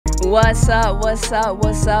What's up? What's up?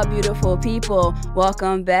 What's up, beautiful people?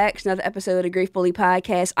 Welcome back to another episode of the Grief Bully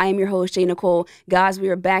Podcast. I am your host, J.Nicole. Guys, we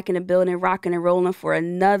are back in the building, rocking and rolling for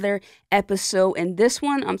another episode. And this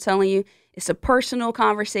one, I'm telling you, it's a personal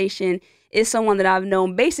conversation. It's someone that I've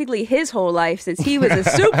known basically his whole life since he was a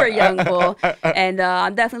super young bull. And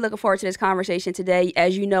I'm definitely looking forward to this conversation today.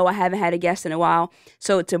 As you know, I haven't had a guest in a while.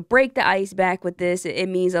 So to break the ice back with this, it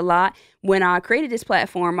means a lot. When I created this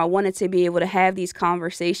platform, I wanted to be able to have these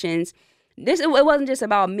conversations. It wasn't just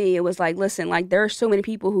about me. It was like, listen, like there are so many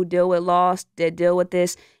people who deal with loss, that deal with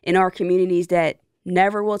this in our communities that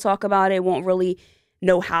never will talk about it, won't really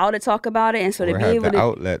know how to talk about it, and so to be able to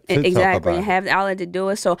outlet to exactly talk about and have the outlet to do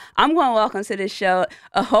it. So I'm going to welcome to this show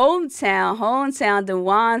a hometown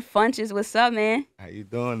Dawon Funches. What's up, man? How you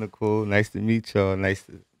doing, Nicole? Nice to meet y'all.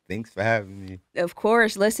 Thanks for having me. Of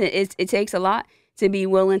course. Listen, it takes a lot to be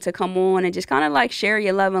willing to come on and just kind of like share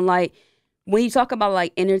your love and like when you talk about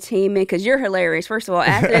like entertainment, because you're hilarious. First of all,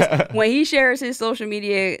 after this, when he shares his social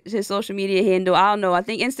media handle, I don't know. I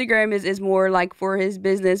think Instagram is more like for his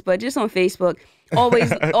business, but just on Facebook.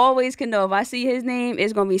 Always can know if I see his name,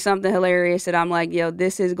 it's going to be something hilarious that I'm like, yo,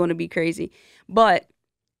 this is going to be crazy. But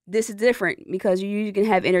this is different because you can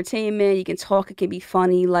have entertainment, you can talk, it can be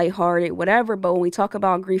funny, lighthearted, whatever. But when we talk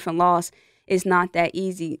about grief and loss, it's not that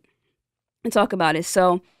easy to talk about it.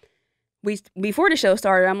 So before the show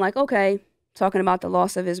started, I'm like, okay, talking about the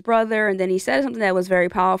loss of his brother. And then he said something that was very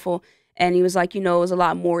powerful. And he was like, it was a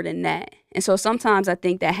lot more than that. And so sometimes I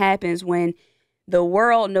think that happens when the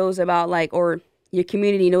world knows about or your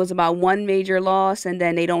community knows about one major loss and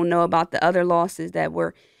then they don't know about the other losses that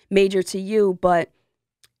were major to you. But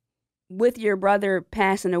with your brother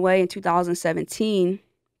passing away in 2017,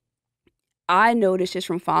 I noticed just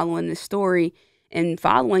from following the story and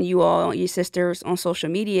following you all, your sisters on social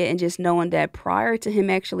media, and just knowing that prior to him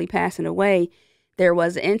actually passing away, there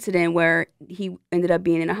was an incident where he ended up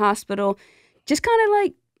being in a hospital. Just kind of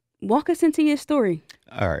like walk us into your story.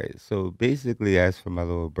 All right. So basically, as for my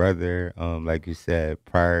little brother, like you said,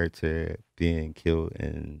 prior to being killed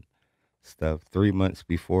and stuff, 3 months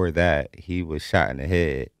before that, he was shot in the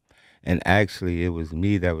head. And actually, it was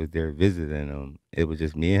me that was there visiting him. It was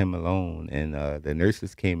just me and him alone. And the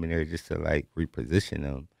nurses came in there just to like reposition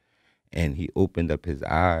him. And he opened up his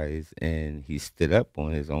eyes and he stood up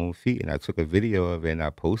on his own feet. And I took a video of it and I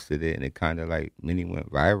posted it. And it kind of like mini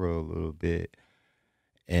went viral a little bit.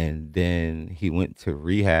 And then he went to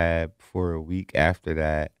rehab for a week after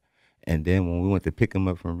that. And then when we went to pick him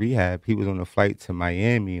up from rehab, he was on a flight to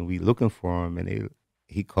Miami and we looking for him. And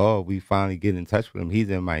he called. We finally get in touch with him. He's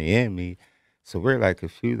in Miami. So we're like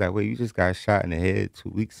confused. Like, wait, you just got shot in the head 2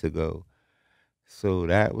 weeks ago. So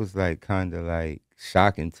that was like kind of like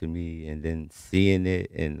shocking to me. And then seeing it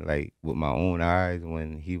and like with my own eyes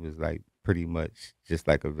when he was like pretty much just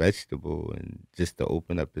like a vegetable, and just to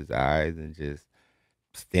open up his eyes and just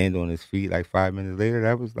stand on his feet like 5 minutes later,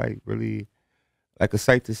 that was like really like a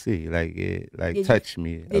sight to see. Like it like touched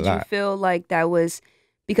me a lot. Did you feel like that was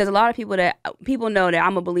because a lot of people know that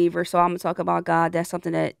I'm a believer, so I'm gonna talk about God. That's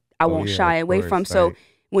something that I won't shy away from. So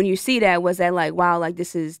when you see that, was that like, wow, like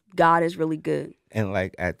God is really good? And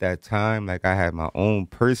like at that time, like I had my own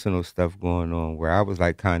personal stuff going on where I was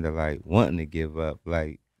like kind of like wanting to give up,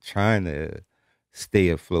 like trying to stay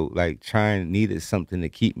afloat, like needed something to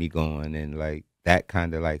keep me going, and like that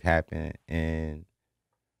kind of like happened, and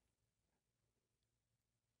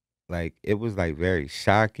like it was like very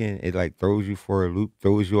shocking. It like throws you for a loop,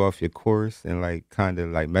 throws you off your course, and like kind of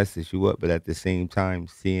like messes you up. But at the same time,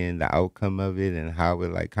 seeing the outcome of it and how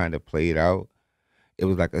it like kind of played out, it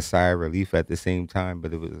was like a sigh of relief at the same time.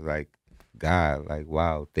 But it was like, God, like,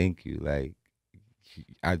 wow, thank you. Like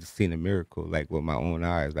I just seen a miracle, like with my own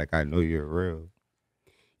eyes. Like I know you're real.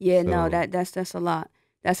 Yeah, no, that's a lot.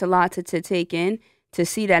 That's a lot to take in, to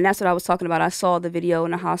see that. And that's what I was talking about. I saw the video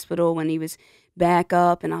in the hospital when he was back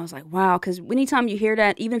up, and I was like, wow. Because anytime you hear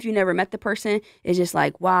that, even if you never met the person, it's just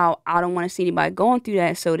like, wow, I don't want to see anybody going through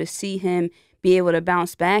that. So to see him be able to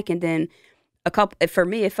bounce back, and then for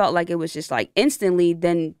me, it felt like it was just like instantly,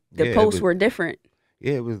 then the posts were different.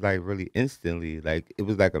 Yeah, it was like really instantly. Like it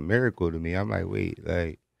was like a miracle to me. I'm like, wait,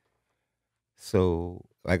 like, so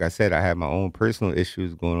like I said, I had my own personal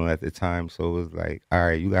issues going on at the time. So it was like, all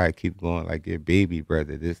right, you gotta keep going. Like your baby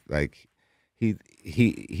brother, this like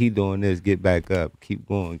he doing this, get back up, keep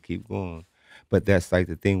going, keep going. But that's like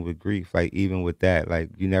the thing with grief. Like even with that,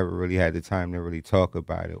 like you never really had the time to really talk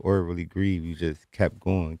about it or really grieve. You just kept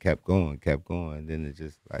going, kept going, kept going. Then it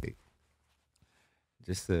just like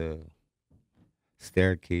just a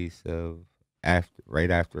staircase of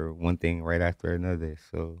right after one thing, right after another.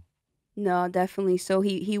 So No, definitely. So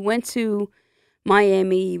he went to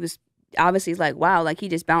Miami. He was obviously like, wow, like he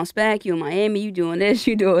just bounced back. You in Miami, you doing this,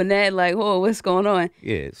 you doing that. Like, whoa, what's going on?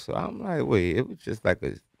 Yeah, so I'm like, wait, it was just like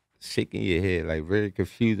a shaking your head, like very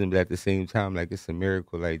confusing, but at the same time, like it's a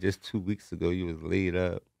miracle. Like just 2 weeks ago, you was laid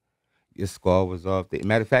up, your skull was off.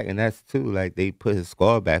 Matter of fact, and that's too, like they put his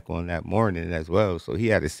skull back on that morning as well. So he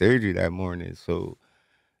had a surgery that morning. So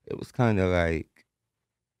it was kind of like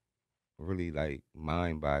really like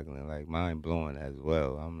mind boggling, like mind blowing as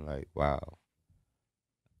well. I'm like, wow,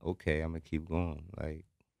 okay, I'm gonna keep going. Like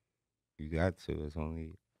you got to. It's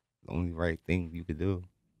only the only right thing you could do.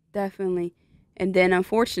 Definitely. And then,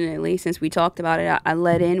 unfortunately, since we talked about it, I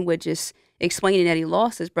let in with just explaining that he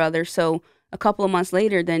lost his brother. So a couple of months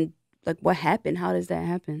later, then like, what happened? How does that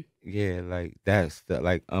happen? Yeah, like that's the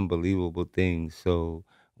like unbelievable thing. So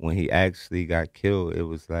when he actually got killed, it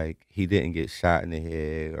was like he didn't get shot in the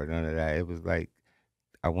head or none of that. It was like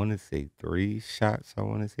I want to say 3 shots. I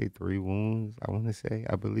want to say 3 wounds. I want to say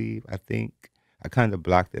I believe. I think I kind of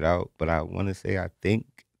blocked it out, but I want to say I think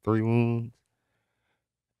 3 wounds,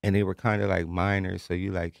 and they were kind of like minor. So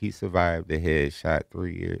you like he survived the headshot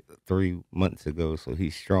 3 months ago, so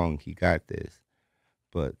he's strong. He got this,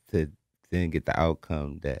 but to then get the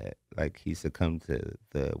outcome that like he succumbed to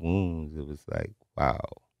the wounds, it was like wow,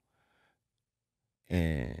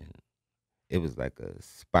 and it was like a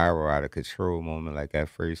spiral out of control moment. Like at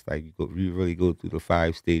first, like you really go through the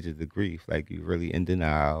 5 stages of grief. Like you really in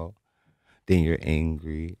denial, then you're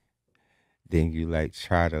angry, then you like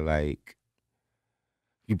try to like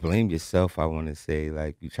you blame yourself. I want to say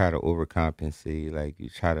like you try to overcompensate. Like you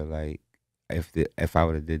try to like if I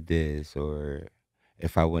would have did this or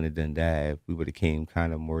if I wouldn't have done that, if we would have came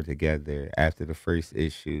kind of more together after the first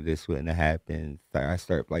issue, this wouldn't have happened. Like I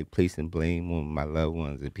start like placing blame on my loved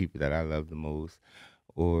ones and people that I love the most,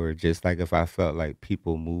 or just like if I felt like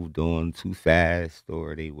people moved on too fast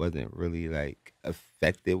or they wasn't really like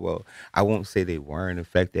affected. Well, I won't say they weren't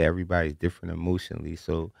affected. Everybody's different emotionally.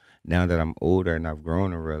 So now that I'm older and I've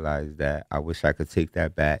grown and realized that, I wish I could take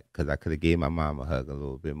that back because I could have gave my mom a hug a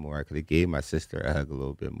little bit more. I could have gave my sister a hug a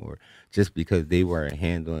little bit more. Just because they weren't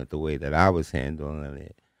handling it the way that I was handling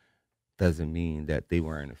it doesn't mean that they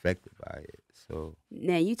weren't affected by it. So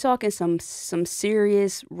Now you talking some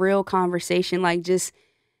serious, real conversation, like just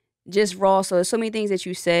raw. So there's so many things that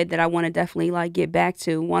you said that I want to definitely like get back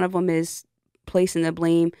to. One of them is placing the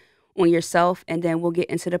blame on yourself, and then we'll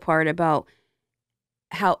get into the part about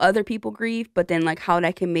how other people grieve, but then like how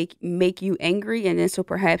that can make you angry, and then so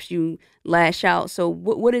perhaps you lash out. So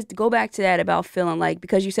what is go back to that about feeling like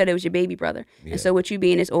because you said it was your baby brother, and yeah, so with you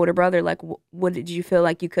being his older brother, like what did you feel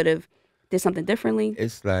like you could have did something differently?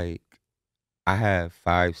 it's like I have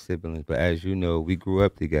 5 siblings, but as you know, we grew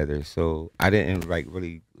up together. So I didn't like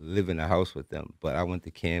really live in a house with them, but I went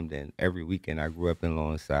to Camden every weekend. I grew up in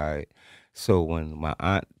Longside. So when my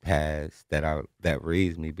aunt passed, that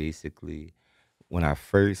raised me basically, when I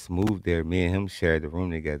first moved there, me and him shared the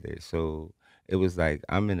room together. So it was like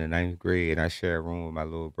I'm in the 9th grade and I share a room with my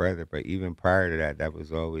little brother. But even prior to that, that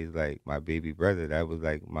was always like my baby brother. That was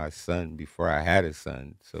like my son before I had a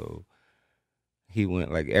son. So he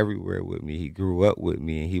went like everywhere with me. He grew up with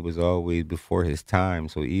me and he was always before his time.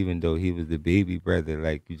 So even though he was the baby brother,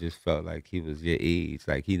 like you just felt like he was your age.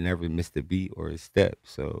 Like he never missed a beat or a step.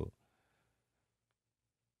 So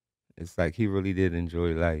it's like he really did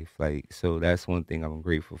enjoy life. Like so that's one thing I'm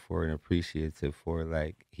grateful for and appreciative for.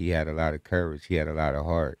 Like he had a lot of courage. He had a lot of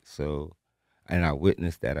heart. So and I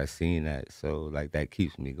witnessed that, I seen that. So like that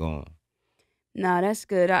keeps me going. Nah, that's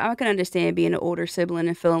good. I can understand being an older sibling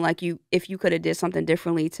and feeling like you if you could have did something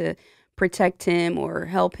differently to protect him or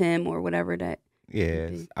help him or whatever that would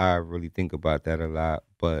Yes, be. I really think about that a lot,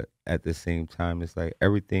 but at the same time, it's like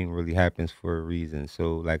everything really happens for a reason.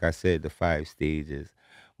 So, like I said, the 5 stages.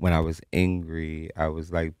 When I was angry, I was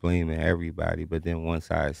like blaming everybody, but then once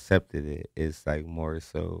I accepted it, it's like more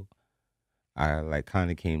so I like kind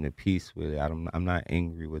of came to peace with it. I'm not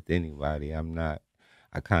angry with anybody. I'm not.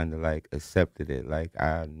 I kind of like accepted it. Like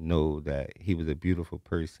I know that he was a beautiful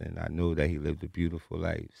person. I know that he lived a beautiful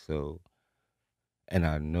life. So and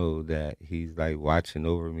I know that he's like watching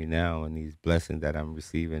over me now and these blessings that I'm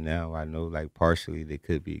receiving now, I know like partially they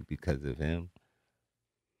could be because of him.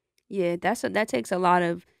 Yeah, that takes a lot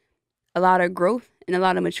of growth and a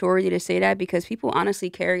lot of maturity to say that because people honestly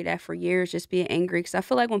carry that for years, just being angry. Because I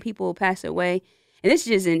feel like when people pass away, and this is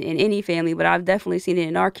just in any family, but I've definitely seen it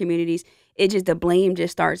in our communities, it just, the blame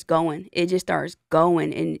just starts going. It just starts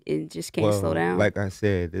going and it just can't slow Well, down. like I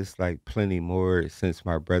said, it's like plenty more since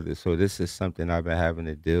my brother. So this is something I've been having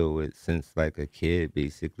to deal with since like a kid,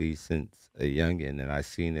 basically since a youngin, and I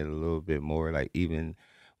seen it a little bit more. Like even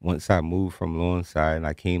once I moved from Lawnside and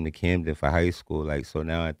I came to Camden for high school, like, so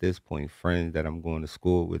now at this point, friends that I'm going to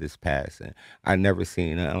school with is passing. I never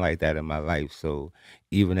seen nothing like that in my life. So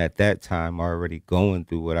even at that time, already going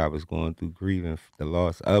through what I was going through, grieving the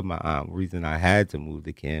loss of my aunt, reason I had to move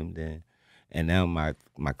to Camden. And now my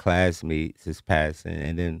classmates is passing,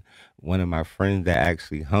 and then one of my friends that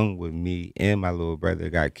actually hung with me and my little brother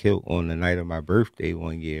got killed on the night of my birthday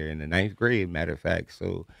one year in the ninth grade. Matter of fact,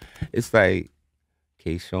 so it's like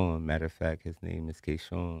Kayshawn. Matter of fact, his name is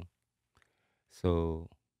Kayshawn. So,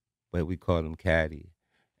 but we call him Caddy,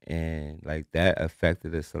 and like that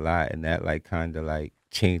affected us a lot, and that like kind of like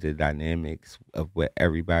changed the dynamics of what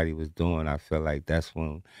everybody was doing. I feel like that's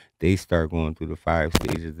when they start going through the 5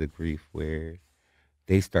 stages of grief, where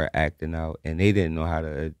they start acting out and they didn't know how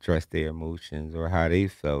to address their emotions or how they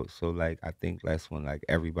felt. So like I think that's when like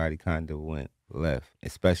everybody kind of went left,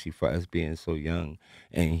 especially for us being so young.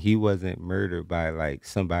 And he wasn't murdered by like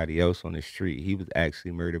somebody else on the street. He was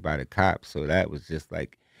actually murdered by the cops. So that was just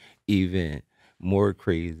like even more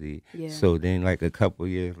crazy. Yeah. So then like a couple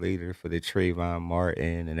years later for the Trayvon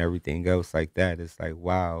Martin and everything else like that, it's like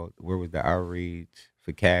wow, where was the outrage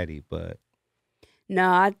for Caddy? But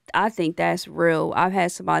No, I think that's real. I've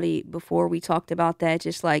had somebody before we talked about that,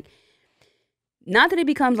 just like not that it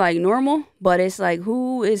becomes like normal, but it's like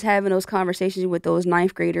who is having those conversations with those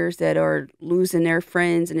ninth graders that are losing their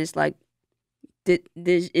friends, and it's like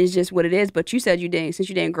this is just what it is. But you said you didn't, since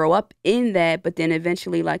you didn't grow up in that, but then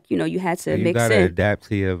eventually, like you had yeah, to you mix gotta in. adapt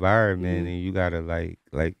to your environment, Hmm. and you gotta like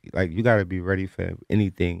you gotta be ready for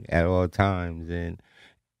anything at all times. And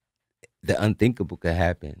the unthinkable could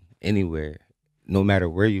happen anywhere, no matter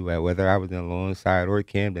where you at. Whether I was in Lawnside or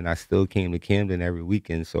Camden, I still came to Camden every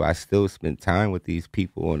weekend, so I still spent time with these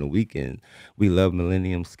people on the weekend. We love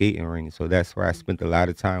Millennium Skating Ring, so that's where I spent a lot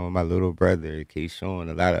of time with my little brother, Kayshawn,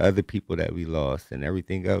 a lot of other people that we lost, and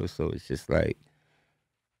everything else. So it's just like,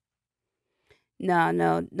 No,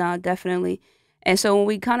 no, no, definitely. And so when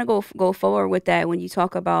we kind of go forward with that, when you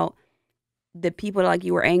talk about the people like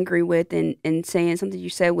you were angry with, and saying something you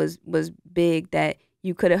said was big, that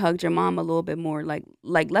you could have hugged your mom a little bit more, like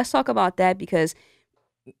let's talk about that, because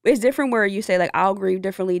it's different where you say like I'll grieve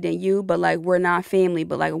differently than you, but like we're not family,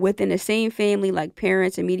 but like within the same family, like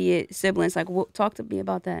parents, immediate siblings, like talk to me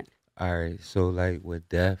about that. all right, so like with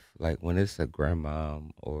death, like when it's a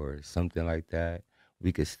grandmom or something like that,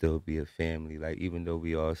 we could still be a family. Like even though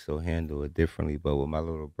we also handle it differently, but with my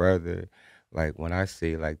little brother, like when I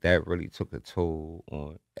say like that really took a toll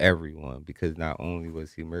on everyone because not only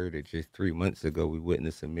was he murdered just 3 months ago, we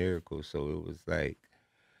witnessed a miracle. So it was like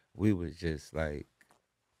we was just like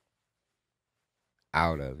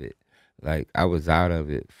out of it. Like I was out of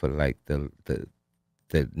it for like the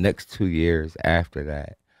next 2 years after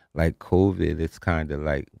that, like COVID, it's kind of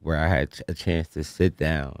like where I had a chance to sit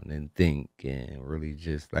down and think and really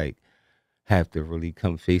just like have to really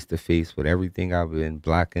come face to face with everything I've been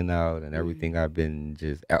blocking out and Hmm. everything I've been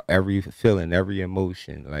just every feeling, every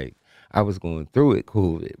emotion. Like I was going through it,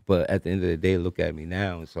 COVID, but at the end of the day, look at me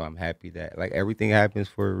now. And so I'm happy that like everything happens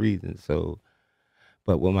for a reason. So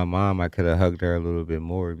but with my mom, I could have hugged her a little bit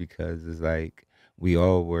more because it's like we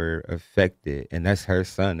all were affected, and that's her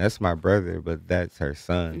son. That's my brother, but that's her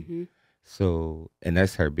son. Hmm. So, and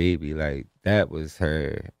that's her baby. Like that was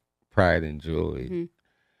her pride and joy. Hmm.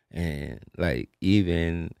 And like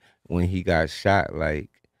even when he got shot, like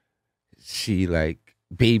she like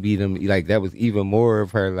babied him. Like that was even more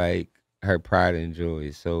of her like her pride and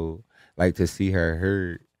joy. So like to see her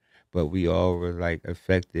hurt, but we all were like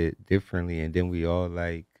affected differently, and then we all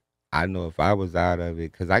like I know if I was out of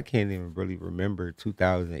it because I can't even really remember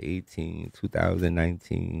 2018,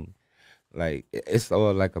 2019. Like it's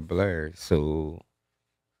all like a blur. So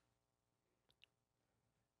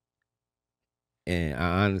and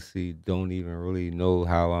I honestly don't even really know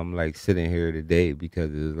how I'm like sitting here today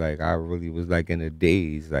because it's like I really was like in a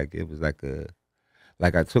daze. Like it was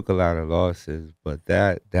like I took a lot of losses, but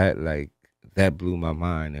that like that blew my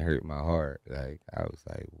mind and hurt my heart. Like I was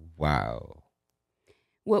like, wow.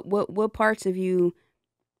 What parts of you,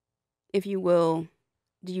 if you will,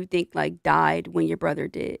 do you think like died when your brother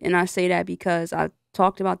did? And I say that because I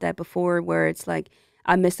talked about that before, where it's like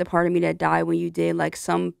I missed a part of me that died when you did. Like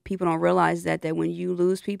some people don't realize that when you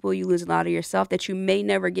lose people, you lose a lot of yourself that you may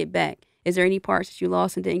never get back. Is there any parts that you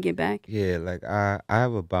lost and didn't get back? Yeah, like I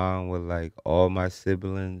have a bond with like all my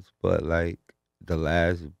siblings, but like the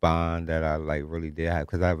last bond that I like really did have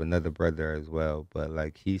because I have another brother as well, but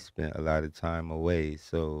like he spent a lot of time away,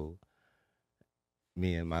 so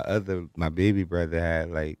me and my baby brother had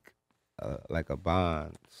like a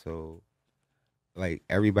bond. So like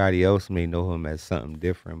everybody else may know him as something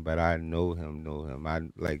different, but I know him. I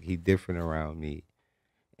like he different around me,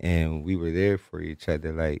 and we were there for each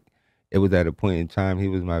other. Like it was at a point in time he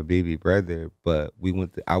was my baby brother, but we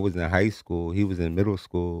went. I was in high school, he was in middle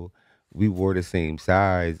school. We wore the same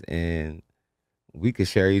size, and we could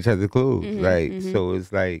share each other clothes. Mhm. Like Mhm. so,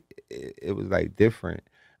 it's like it was like different.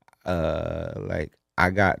 Like I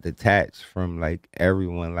got detached from like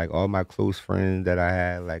everyone, like all my close friends that I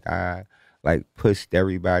had. Like I like pushed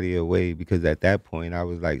everybody away because at that point I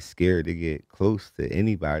was like scared to get close to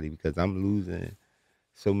anybody because I'm losing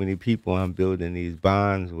so many people I'm building these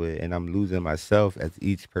bonds with, and I'm losing myself as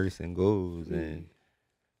each person goes, Mm. and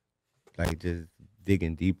like just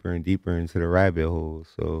digging deeper and deeper into the rabbit hole.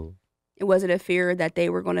 So Was it a fear that they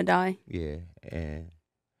were going to die? yeah, and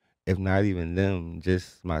if not even them,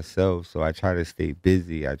 just myself. So I try to stay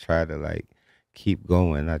busy. I try to like keep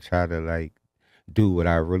going. I try to like do what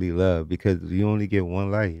I really love because you only get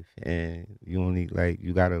one life and you only like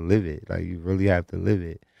you gotta live it. Like you really have to live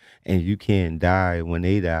it. And you can't die when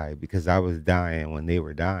they die because I was dying when they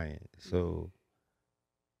were dying. Mm. So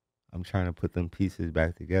I'm trying to put them pieces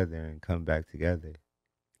back together and come back together.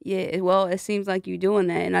 Yeah, well, it seems like you're doing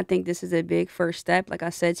that, and I think this is a big first step. Like I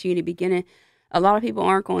said to you in the beginning, a lot of people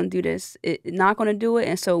aren't going to do this, not going to do it,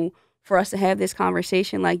 and so for us to have this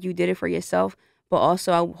conversation, like you did it for yourself, but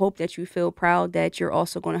also I hope that you feel proud that you're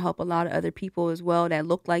also going to help a lot of other people as well that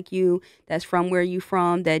look like you, that's from where you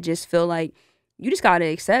from, that just feel like you just got to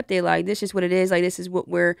accept it. Like this is what it is. Like this is what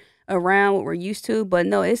we're around, what we're used to. But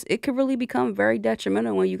no, it could really become very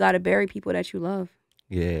detrimental when you got to bury people that you love.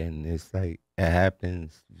 Yeah, and it's like it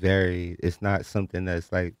happens very it's not something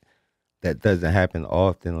that's like that doesn't happen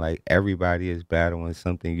often. Like everybody is battling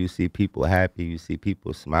something. You see people happy, you see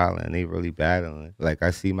people smiling, they really battling. Like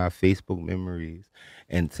I see my Facebook memories,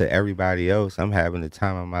 and to everybody else, I'm having the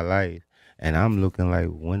time of my life, and I'm looking like,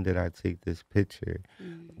 when did I take this picture?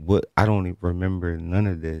 Mm. What I don't even remember none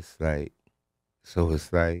of this. Like so,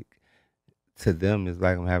 it's like to them it's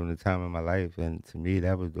like I'm having the time of my life, and to me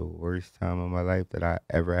that was the worst time of my life that I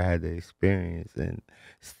ever had to experience. And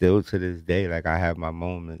still to this day, like I have my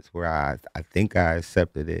moments where I think I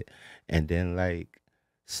accepted it, and then like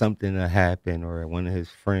something will happen, or one of his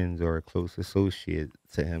friends or a close associate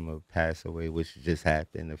to him will pass away, which just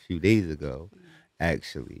happened a few days ago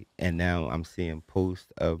actually. And now I'm seeing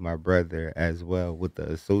posts of my brother as well with the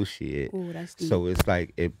associate. Oh, that's deep. So it's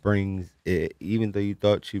like it brings it, even though you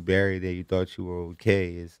thought you buried it, you thought you were okay.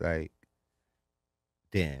 It's like,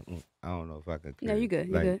 damn, I don't know if I can No, you curse. good.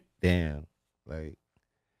 You Like, good. damn, like,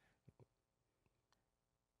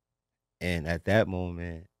 and at that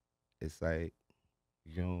moment, it's like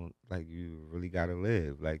you don't like you really gotta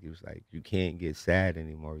live. Like it's like you can't get sad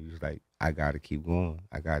anymore. You just like I gotta keep going.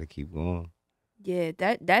 I gotta keep going. Yeah,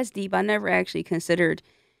 that's deep. I never actually considered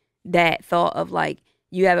that thought of like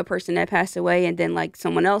you have a person that passed away and then like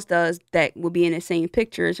someone else does that will be in the same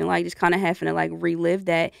pictures and like just kind of having to like relive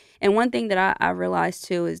that. And one thing that I realized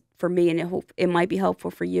too is for me, and it hope it might be helpful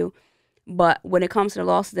for you, but when it comes to the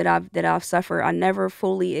losses that I've suffered, I never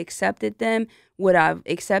fully accepted them. What I've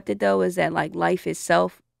accepted though is that like life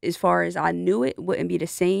itself, as far as I knew it, wouldn't be the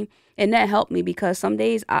same. And that helped me because some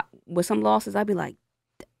days with some losses I'd be like,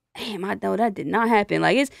 damn, I know that did not happen.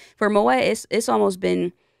 Like it's for Moet, it's almost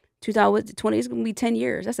been 2020. It's gonna be 10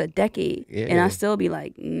 years. That's a decade, and I Yeah. still be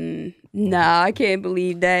like, nah, I can't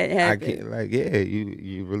believe that I happened. can't like yeah,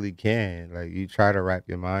 you really can. Like you try to wrap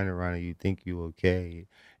your mind around it, you think you okay.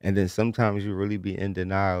 And then sometimes you really be in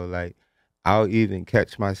denial. Like I'll even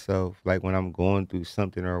catch myself like when I'm going through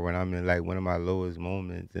something or when I'm in like one of my lowest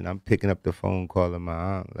moments and I'm picking up the phone calling my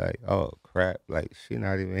aunt, like, oh crap, like she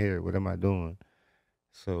not even here. What am I doing?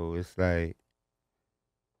 So it's like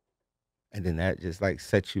and then that just like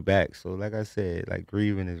sets you back. So like I said, like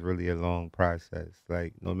grieving is really a long process.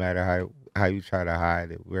 Like no matter how you try to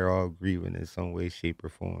hide it, we're all grieving in some way, shape, or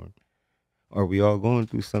form. Or we all going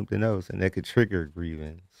through something else and that could trigger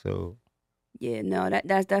grieving. So Yeah, no,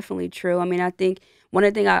 that's definitely true. I mean, I think one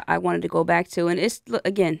of the things I wanted to go back to, and it's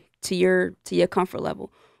again to your comfort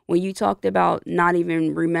level. When you talked about not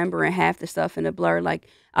even remembering half the stuff in a blur, like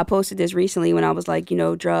I posted this recently when I was like,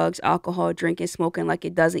 drugs, alcohol, drinking, smoking, like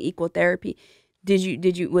it doesn't equal therapy. Did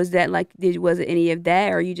you was that like did was it any of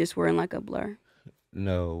that, or you just were in like a blur?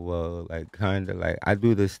 no, well, like kind of like I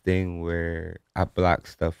do this thing where I block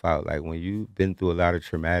stuff out. Like when you've been through a lot of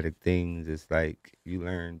traumatic things, it's like you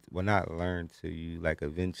learn, well, not learn to you like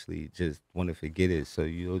eventually just want to forget it. So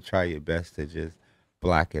you'll try your best to just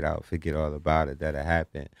block it out, forget all about it that it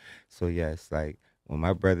happened. So yes, like when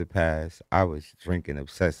my brother passed, I was drinking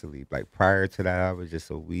obsessively. Like prior to that, I was just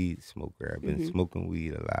a weed smoker. I've been Mhm. smoking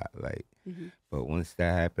weed a lot. Like, Mhm. but once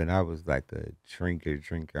that happened, I was like a drinker.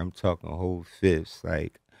 I'm talking whole fifths,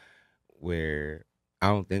 like where I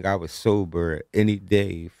don't think I was sober any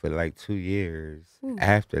day for like 2 years Ooh.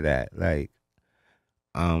 after that. Like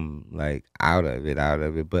like out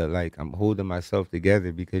of it, but like I'm holding myself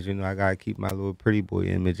together because I gotta keep my little pretty boy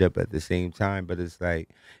image up at the same time. But it's like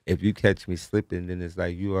if you catch me slipping, then it's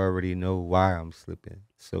like you already know why I'm slipping.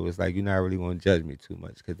 So it's like you're not really gonna judge me too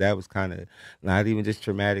much because that was kind of not even just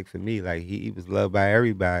traumatic for me. Like he was loved by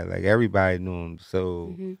everybody, like everybody knew him.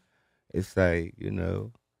 So Mhm. it's like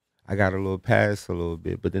I got a little past a little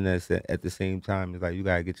bit, but then at the same time, it's like you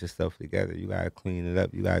gotta get your stuff together. You gotta clean it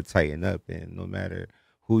up. You gotta tighten up, and no matter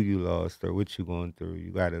who you lost or what you going through,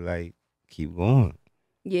 you gotta like keep going.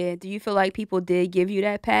 Yeah. Do you feel like people did give you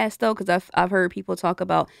that pass though? Because I've heard people talk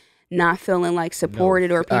about not feeling like No,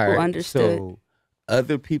 supported or all people right. understood. So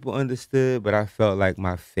other people understood, but I felt like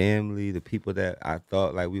my family, the people that I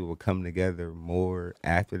thought like we would come together more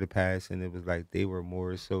after the passing, it was like they were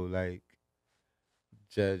more so like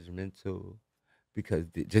judgmental because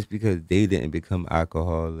just because they didn't become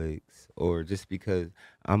alcoholics or just because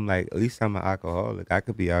I'm like at least I'm an alcoholic. I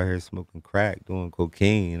could be out here smoking crack, doing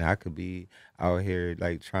cocaine. I could be out here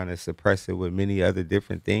like trying to suppress it with many other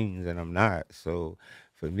different things and I'm not. So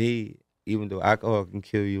for me, even though alcohol can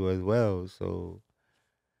kill you as well, so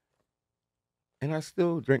and I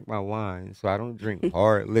still drink my wine. So I don't drink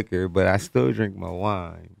hard liquor, but I still drink my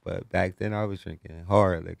wine. But back then I was drinking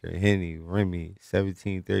hard liquor, Henny, Remy,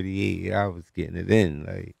 1738. I was getting it in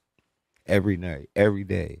like every night, every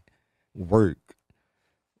day, work.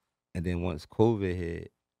 And then once COVID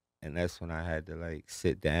hit, and that's when I had to like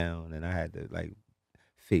sit down and I had to like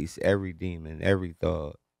face every demon, every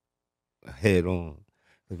thought head on.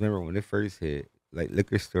 Cause remember when it first hit, like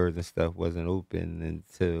liquor stores and stuff wasn't open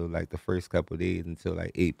until like the first couple of days until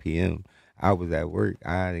like 8 p.m. I was at work.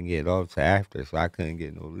 I didn't get off till after, so I couldn't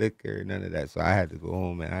get no liquor, none of that. So I had to go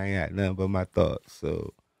home and I ain't had nothing but my thoughts.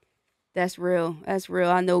 So That's real. That's real.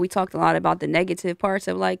 I know we talked a lot about the negative parts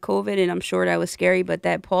of like COVID, and I'm sure that was scary. But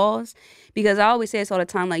that pause, because I always say this all the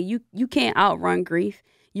time, like you can't outrun grief.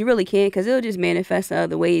 You really can't, because it'll just manifest in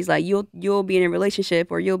other ways. Like you'll be in a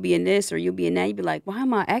relationship, or you'll be in this, or you'll be in that. You be like, why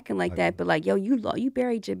am I acting like like that? But like, yo, you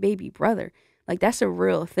buried your baby brother. Like that's a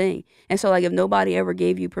real thing. And so like, if nobody ever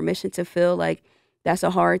gave you permission to feel like that's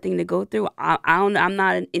a hard thing to go through, I don't. I'm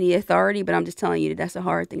not any authority, but I'm just telling you that that's a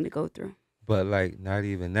hard thing to go through. but like not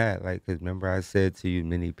even that, like, cause remember I said to you,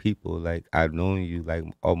 many people, like I've known you like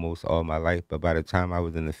almost all my life, but by the time I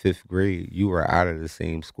was in the fifth grade, you were out of the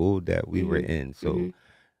same school that we were Mhm. in. So Mhm.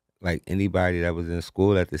 like anybody that was in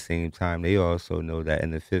school at the same time, they also know that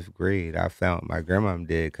in the fifth grade, I found my grandmom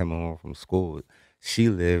dead coming home from school. She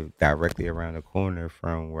lived directly around the corner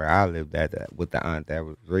from where I lived at with the aunt that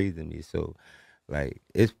was raising me. So like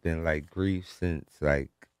it's been like grief since like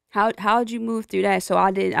How'd you move through that? So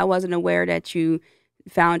I wasn't aware that you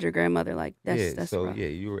found your grandmother. Like yeah, that's so rough. yeah,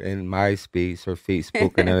 you were in MySpace or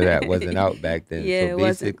Facebook or none of that wasn't out back then. Yeah, So it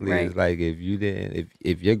wasn't basically, right. it's like if you didn't,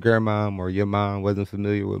 if your grandmom or your mom wasn't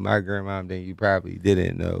familiar with my grandmom, then you probably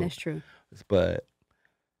didn't know. That's true. But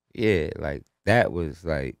yeah, like that was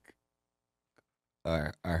like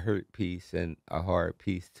a hurt piece and a hard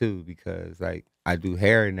piece too because like I do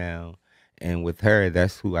hair now, and with her,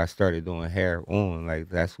 that's who I started doing hair on. Like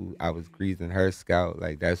that's who I was greasing her scalp.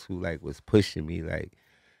 Like that's who like was pushing me.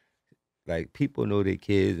 Like people know their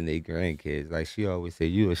kids and their grandkids. Like she always say,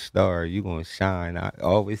 "You a star. You gonna shine. I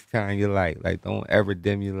always shine your light. Like don't ever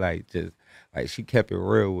dim your light." Just like she kept it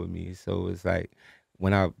real with me. So it's like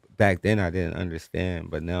when I back then I didn't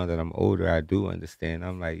understand, but now that I'm older, I do understand.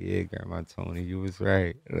 I'm like, yeah, Grandma Tony, you was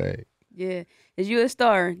right. Like Yeah, is you a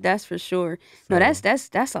star? That's for sure. No, so.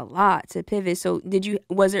 that's a lot to pivot. So did you?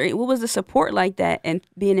 Was there? What was the support like that? And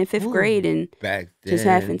being in fifth grade Whew. and Back just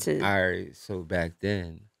having then, to. all right. So back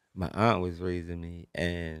then, my aunt was raising me,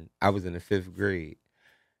 and I was in the fifth grade.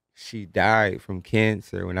 She died from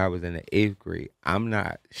cancer when I was in the eighth grade. I'm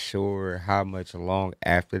not sure how much long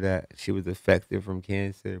after that she was affected from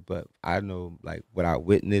cancer, but I know like what I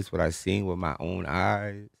witnessed, what I seen with my own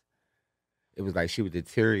eyes. It was like she was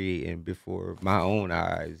deteriorating before my own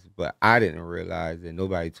eyes, but I didn't realize it.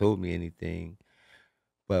 Nobody told me anything.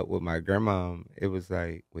 But with my grandma, it was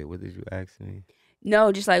like, wait, what did you ask me?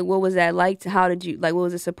 No, just like what was that like? To how did you like? What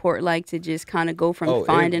was the support like to just kind of go from Oh, it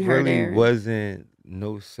finding her really there? wasn't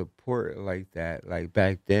no support like that. Like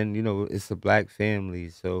back then, it's a black family,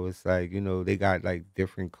 so it's like, they got like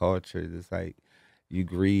different cultures. It's like you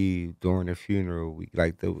grieve during the funeral week,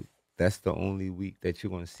 like that's the only week that you're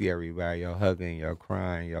gonna see everybody. Y'all hugging, y'all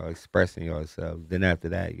crying, y'all expressing yourselves. Then after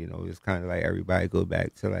that, it's kind of like everybody go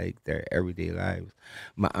back to like their everyday lives.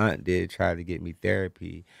 My aunt did try to get me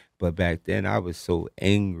therapy, but back then I was so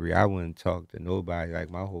angry. I wouldn't talk to nobody. Like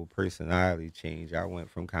my whole personality changed. I went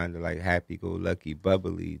from kind of like happy go lucky,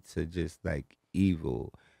 bubbly to just like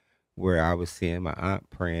evil. Where I was seeing my aunt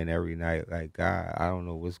praying every night, like God, I don't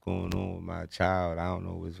know what's going on with my child. I don't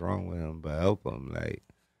know what's wrong with him, but help him. Like,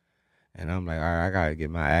 and I'm like, all right, I gotta get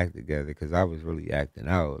my act together because I was really acting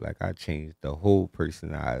out. Like I changed the whole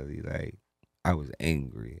personality. Like I was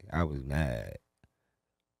angry. I was mad.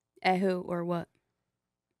 At who or what?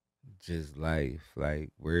 Just life. Like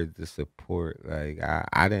where's the support? Like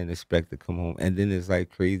I didn't expect to come home. And then it's like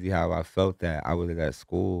crazy how I felt that I was at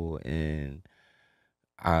school and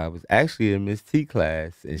I was actually in Miss T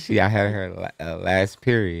class and I had her last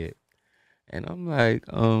period. And I'm like,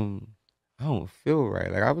 I don't feel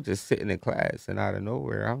right. Like I was just sitting in class and out of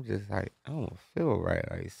nowhere, I'm just like, I don't feel right.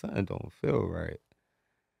 Like something don't feel right.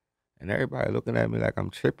 And everybody looking at me like I'm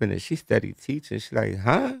tripping and she steady teaching. She like,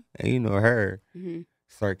 huh? And her Hmm.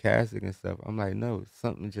 sarcastic and stuff. I'm like, no,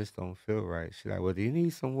 something just don't feel right. She like, well, do you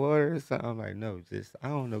need some water or something? I'm like, no, just I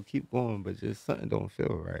don't know, keep going, but just something don't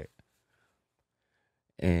feel right.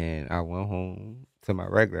 And I went home to my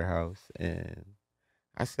regular house and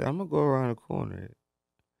I said, I'm gonna go around the corner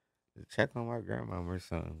to check on my grandma or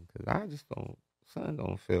something, cause I just don't, something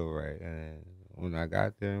don't feel right. And when I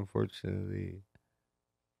got there, unfortunately,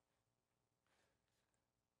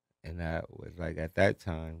 and that was like at that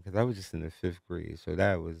time, cause I was just in the fifth grade, so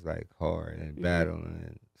that was like hard and Hmm. battling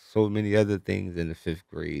and so many other things in the fifth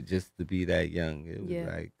grade just to be that young. It was Yeah.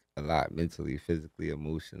 like a lot mentally, physically,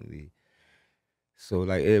 emotionally. So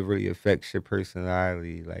like it really affects your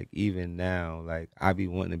personality. Like even now, like I be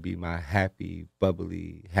wanting to be my happy,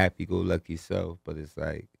 bubbly, happy go lucky self, but it's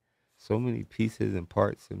like so many pieces and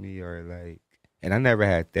parts of me are like and I never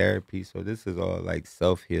had therapy, so this is all like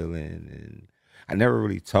self healing and I never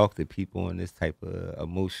really talk to people in this type of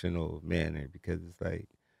emotional manner because it's like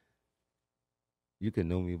you can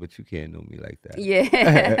know me, but you can't know me like that.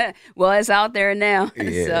 Yeah. Well, it's out there now. So,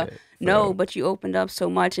 Yeah. no, So but you opened up so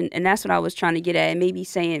much. And that's what I was trying to get at. And maybe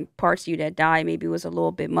saying parts of you that died maybe was a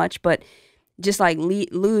little bit much. But just like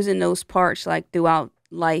losing those parts like throughout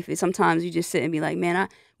life, is sometimes you just sit and be like, man,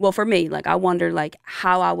 well, for me, like, I wonder like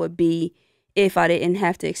how I would be if I didn't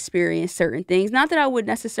have to experience certain things. Not that I would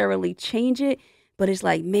necessarily change it, but it's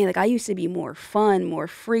like, man, like I used to be more fun, more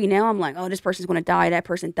free. Now I'm like, oh, this person's gonna die. That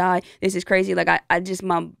person died. This is crazy. Like I just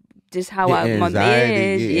just how the my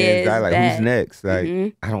anxiety, is, yeah, yeah, it's anxiety, like who's bad. next? Like Hmm.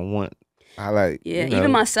 I don't want I like, Yeah,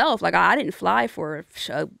 even myself, like I didn't fly for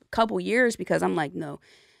a couple years because I'm like, no,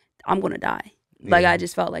 I'm gonna die. Like yeah. I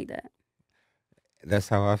just felt like that. That's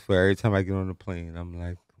how I feel every time I get on the plane. I'm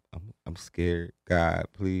like, I'm scared. God,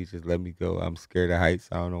 please just let me go. I'm scared of heights.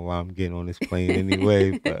 I don't know why I'm getting on this plane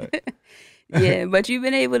anyway, but Yeah, but you've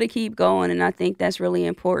been able to keep going, and I think that's really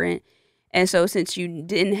important. And so, since you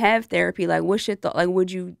didn't have therapy, like, what's your thought? Like,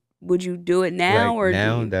 would you do it now, like or do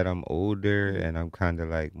now you? that I'm older Mhm. and I'm kind of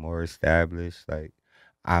like more established, like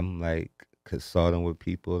I'm like consulting with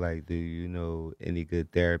people like, do you know any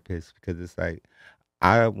good therapists? Because it's like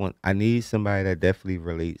I need somebody that definitely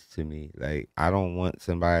relates to me. Like I don't want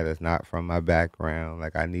somebody that's not from my background.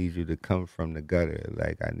 Like I need you to come from the gutter.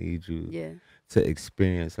 Like I need you Yeah, to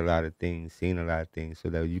experience a lot of things, seen a lot of things so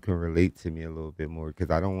that you can relate to me a little bit more cuz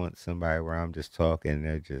I don't want somebody where I'm just talking and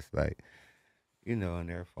they're just like on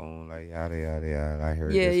their phone, like yada yada yada. I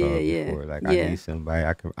heard yeah, this yeah, all yeah, before. Like I yeah. need somebody.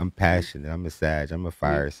 I'm Mm-hmm. passionate. I'm a Sag. I'm a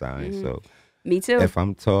fire sign. Mm-hmm. So Me too. if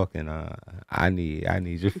I'm talking, I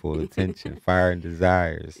need your full attention, fire and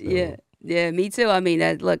desire. Yeah, So yeah, me too. I mean,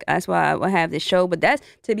 look, that's why I have this show. But that's,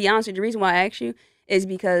 to be honest with you, the reason why I asked you is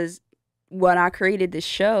because when I created this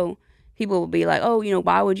show, people would be like, "Oh,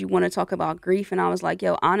 why would you want to talk about grief?" And I was like,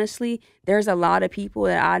 "Yo, honestly, there's a lot of people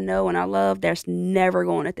that I know and I love that's never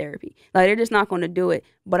going to therapy. Like they're just not going to do it.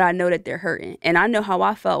 But I know that they're hurting, and I know how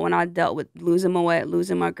I felt when I dealt with losing my wet,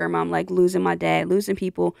 losing my grandma, I'm like losing my dad, losing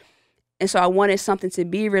people." And so I wanted something to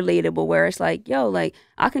be relatable where it's like, yo, like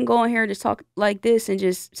I can go in here and just talk like this and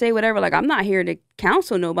just say whatever. Like I'm not here to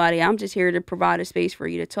counsel nobody. I'm just here to provide a space for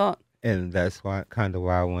you to talk. and that's why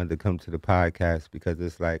I wanted to come to the podcast because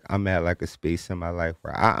it's like I'm at like a space in my life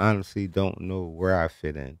where I honestly don't know where I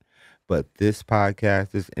fit in. But this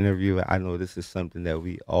podcast, this interview, I know this is something that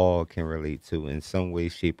we all can relate to in some way,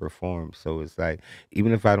 shape, or form. So it's like,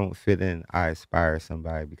 even if I don't fit in, I aspire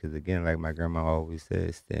somebody because again, like my grandma always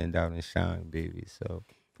says, stand out and shine, baby. So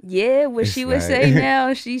Yeah, what she It's would say like,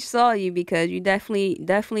 now, she saw you because you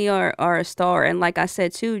definitely are a star. And like I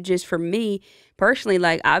said too, just for me personally,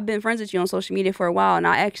 like I've been friends with you on social media for a while and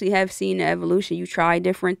I actually have seen the evolution. You try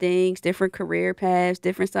different things, different career paths,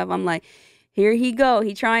 different stuff. I'm like, here he go.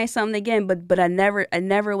 He trying something again. But I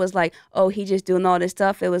never was like, oh, he just doing all this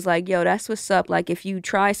stuff. It was like, yo, that's what's up. Like if you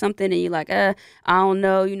try something and you're like, I don't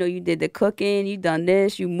know, you did the cooking, you done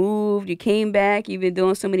this, you moved, you came back, you've been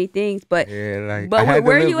doing so many things. But yeah, like I but where, had to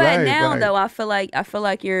where live you at life. now Like, though? I feel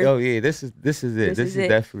like you're oh yeah, this is it. this This is is it.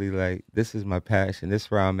 definitely like this is my passion. This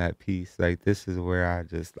is where I'm at peace. Like this is where I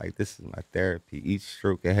just like this is my therapy. Each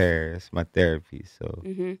stroke of hair is my therapy. So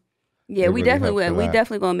hmm Yeah, it we really definitely helps a will. We lot.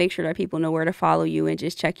 definitely gonna make sure that people know where to follow you and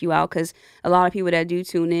just check you out because a lot of people that do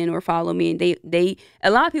tune in or follow me, and they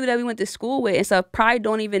a lot of people that we went to school with and stuff probably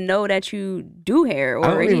don't even know that you do hair I or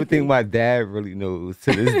don't even think anything. my dad really knows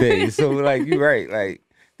to this day. So like you're right. Like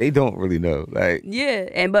they don't really know. Like Yeah,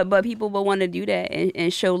 and but people will want to do that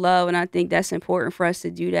and show love, and I think that's important for us to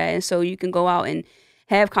do that. And so you can go out and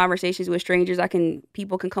have conversations with strangers.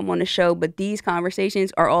 People can come on the show, but these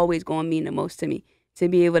conversations are always going to mean the most to me. To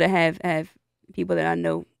be able to have people that I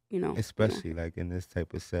know, especially like in this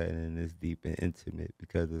type of setting and this deep and intimate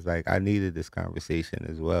because it's like I needed this conversation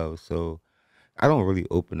as well. So I don't really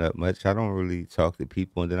open up much. I don't really talk to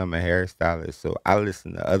people, and then I'm a hairstylist, so I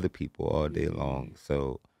listen to other people all day long. Mm.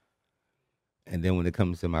 So, and then when it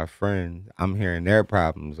comes to my friends, I'm hearing their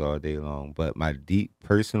problems all day long. But my deep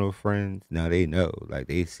personal friends, now they know. Like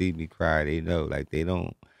they see me cry, they know. Like they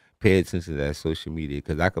don't pay attention to that social media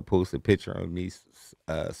because I could post a picture of me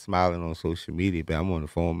smiling on social media, but I'm on the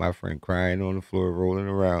phone with my friend crying on the floor, rolling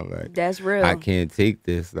around. Like That's I real. can't take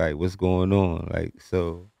this. Like what's going on? Like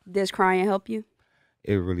so. Does crying help you?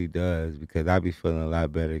 It really does because I be feeling a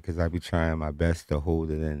lot better because I be trying my best to hold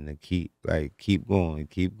it in and keep going,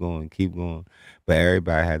 keep going, keep going. But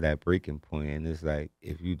everybody had that breaking point, and it's like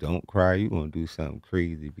if you don't cry, you gonna do something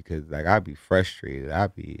crazy because like I be frustrated. I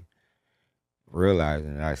be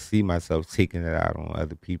realizing I see myself taking it out on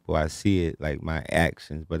other people. I see it like my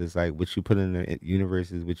actions, but it's like what you put in the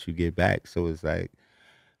universe is what you get back. So it's like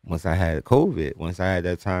once I had COVID, once I had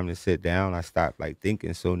that time to sit down, I stopped like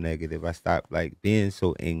thinking so negative. I stopped like being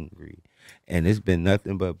so angry. And it's been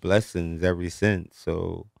nothing but blessings ever since.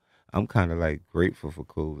 So I'm kind of like grateful for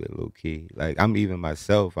COVID, low key. Like I'm even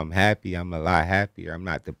myself. I'm happy. I'm a lot happier. I'm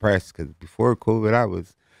not depressed because before COVID, I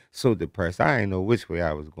was so depressed. I didn't know which way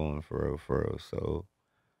I was going for real, for real. So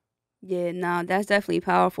Yeah, no, that's definitely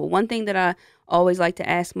powerful. One thing that I always like to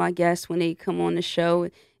ask my guests when they come on the show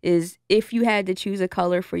is if you had to choose a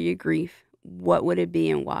color for your grief, what would it be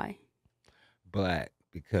and why? black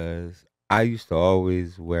because I used to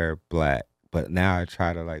always wear black, but now I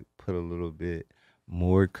try to like put a little bit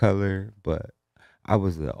more color. But I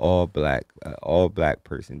was an all black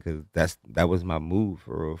person because that was my move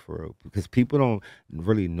for real, for real. Because people don't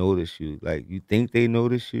really notice you. Like you think they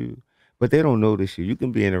notice you, but they don't notice you. You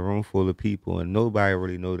can be in a room full of people and nobody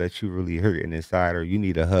really know that you really hurting inside, or you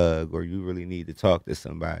need a hug, or you really need to talk to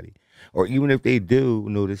somebody. Or even if they do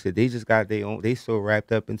notice it, they just got their own. They so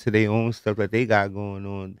wrapped up into their own stuff that they got going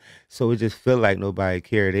on, so it just feel like nobody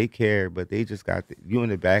care. They care, but they just got you in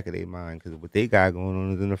the back of their mind because what they got going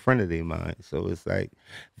on is in the front of their mind. So it's like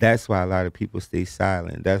that's why a lot of people stay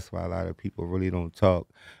silent. That's why a lot of people really don't talk.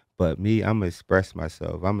 But me, I'm gonna express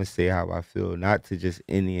myself. I'm gonna say how I feel, not to just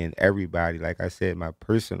any and everybody. Like I said, my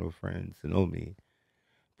personal friends know me.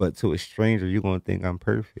 But to a stranger, you're gonna think I'm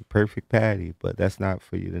perfect, perfect Patty. But that's not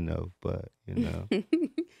for you to know. But you know,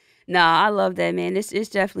 Nah, I love that, man. It's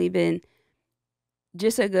definitely been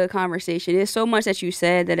just a good conversation. There's so much that you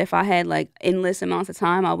said that if I had like endless amounts of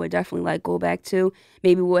time, I would definitely like go back to.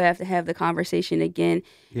 Maybe we'll have to have the conversation again.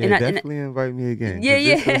 yeah, And definitely invite me again yeah,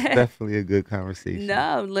 because this was yeah. definitely a good conversation.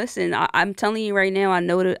 No, listen, I'm telling you right now, I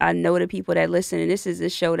know the people that listen, and this is a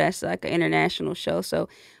show that's like an international show. So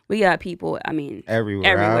we got people, I mean,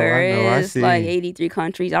 Everywhere, I know, I everywhere. It's like see. 83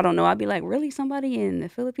 countries. I don't know. I'd be like, really? Somebody in the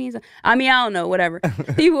Philippines? I mean, I don't know, whatever.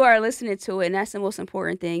 People are listening to it, and that's the most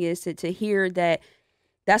important thing is to hear that.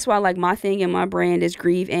 That's why like my thing and my brand is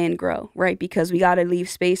grieve and grow, right? Because we got to leave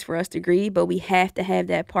space for us to grieve, but we have to have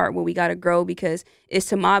that part where we got to grow because it's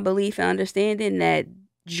to my belief and understanding that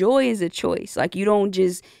joy is a choice. Like you don't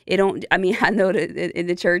just it don't. I mean, I know that in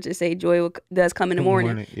the church they say joy does come in the In the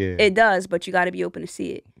morning. morning, yeah, It does, but you got to be open to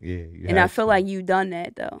see it. yeah, you And I have feel to. like you've done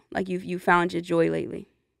that though. Like you found your joy lately.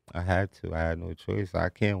 I had to. I had no choice. I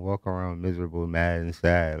can't walk around miserable, mad, and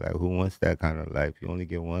sad. Like, who wants that kind of life? You only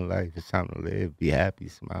get one life. It's time to live. Be happy,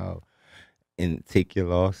 smile, and take your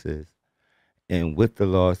losses. And with the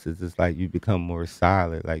losses, it's like you become more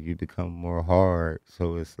solid. Like, you become more hard.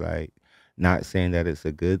 So it's like not saying that it's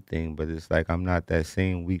a good thing, but it's like I'm not that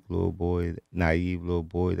same weak little boy, naive little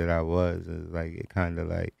boy that I was. It's like it kind of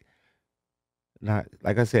like not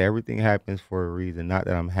like I said, everything happens for a reason. Not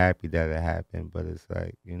that I'm happy that it happened, but it's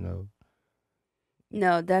like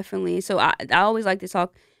No, definitely. So I always like to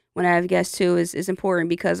talk when I have guests too. Is important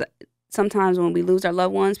because sometimes when we lose our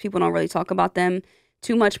loved ones, people don't really talk about them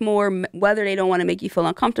too much more. Whether they don't want to make you feel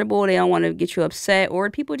uncomfortable, they don't want to get you upset, or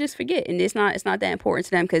people just forget, and it's not that important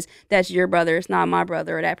to them because that's your brother. It's not my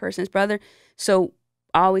brother or that person's brother. So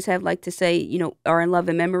I always have like to say, our in love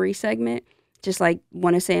and memory segment. Just like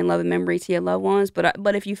want to say in love and memory to your loved ones, but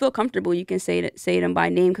if you feel comfortable, you can say them by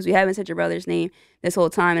name because we haven't said your brother's name this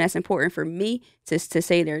whole time, and that's important for me to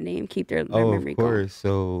say their name, keep their oh, of memory going. course.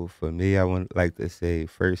 So for me, I would like to say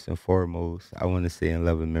first and foremost, I want to say in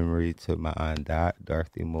love and memory to my aunt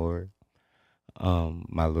Dorothy Moore,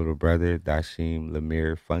 my little brother Dashim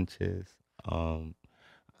Lemire Funches,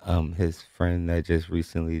 um, his friend that just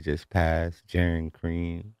recently just passed, Jaren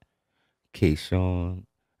Cream, Kayshawn.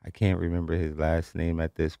 I can't remember his last name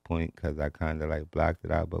at this point because I kind of like blocked it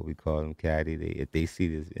out, but we call him Caddy. If they see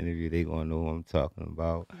this interview, they gonna know who I'm talking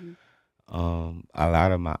about. Mhm. A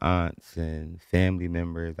lot of my aunts and family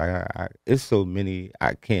members. It's so many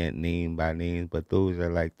I can't name by names, but those are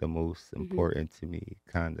like the most Mhm. important to me,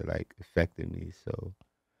 kind of like affected me. So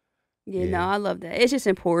Yeah, no, yeah. I love that. It's just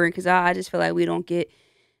important because I just feel like we don't get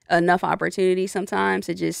enough opportunity sometimes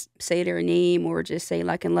to just say their name or just say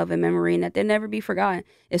like in love and memory and that they'll never be forgotten.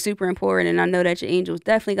 It's super important, and I know that your angels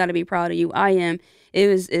definitely got to be proud of you. I am.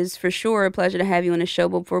 Is for sure a pleasure to have you on the show.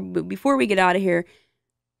 But before we get out of here,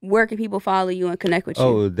 where can people follow you and connect with you?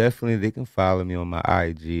 Oh, definitely they can follow me on my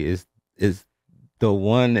IG. It's the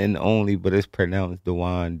one and only, but it's pronounced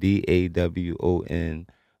Dawon Dawon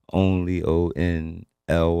only ONLY_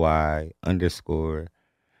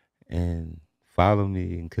 and follow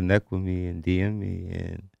me and connect with me and DM me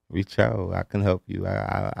and reach out. I can help you.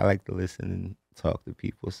 I like to listen and talk to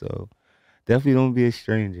people. So definitely don't be a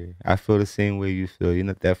stranger. I feel the same way you feel. You're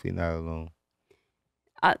not definitely not alone.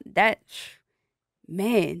 That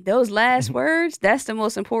Man, those last words, that's the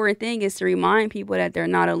most important thing is to remind people that they're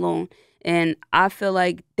not alone. And I feel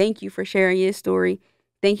like thank you for sharing your story.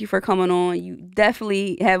 Thank you for coming on. You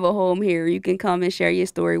definitely have a home here. You can come and share your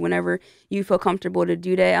story whenever you feel comfortable to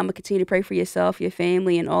do that. I'm going to continue to pray for yourself, your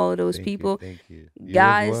family, and all of those Thank you. people. Thank you. You as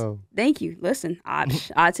Guys, well. thank you. Listen,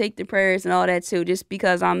 I take the prayers and all that too. Just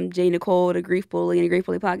because I'm J.Nicole, the Grief Bully, and the Grief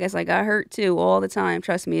Bully podcast, like I hurt too all the time.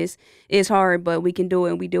 Trust me, it's hard, but we can do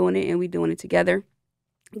it, and we doing it, and we doing it together.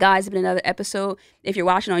 Guys, it's been another episode. If you're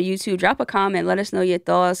watching on YouTube, drop a comment. Let us know your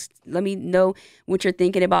thoughts. Let me know what you're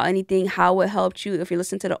thinking about anything, how it helped you. If you're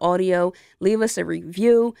listening to the audio, leave us a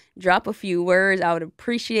review. Drop a few words. I would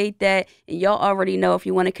appreciate that. And y'all already know if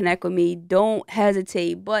you want to connect with me, don't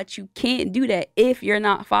hesitate. But you can't do that if you're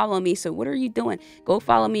not following me. So what are you doing? Go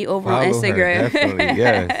follow me over on Follow her. Instagram. Definitely.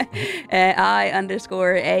 Yes. at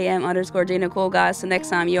I_am_J Nicole, guys. So next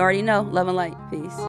time, you already know. Love and light. Peace.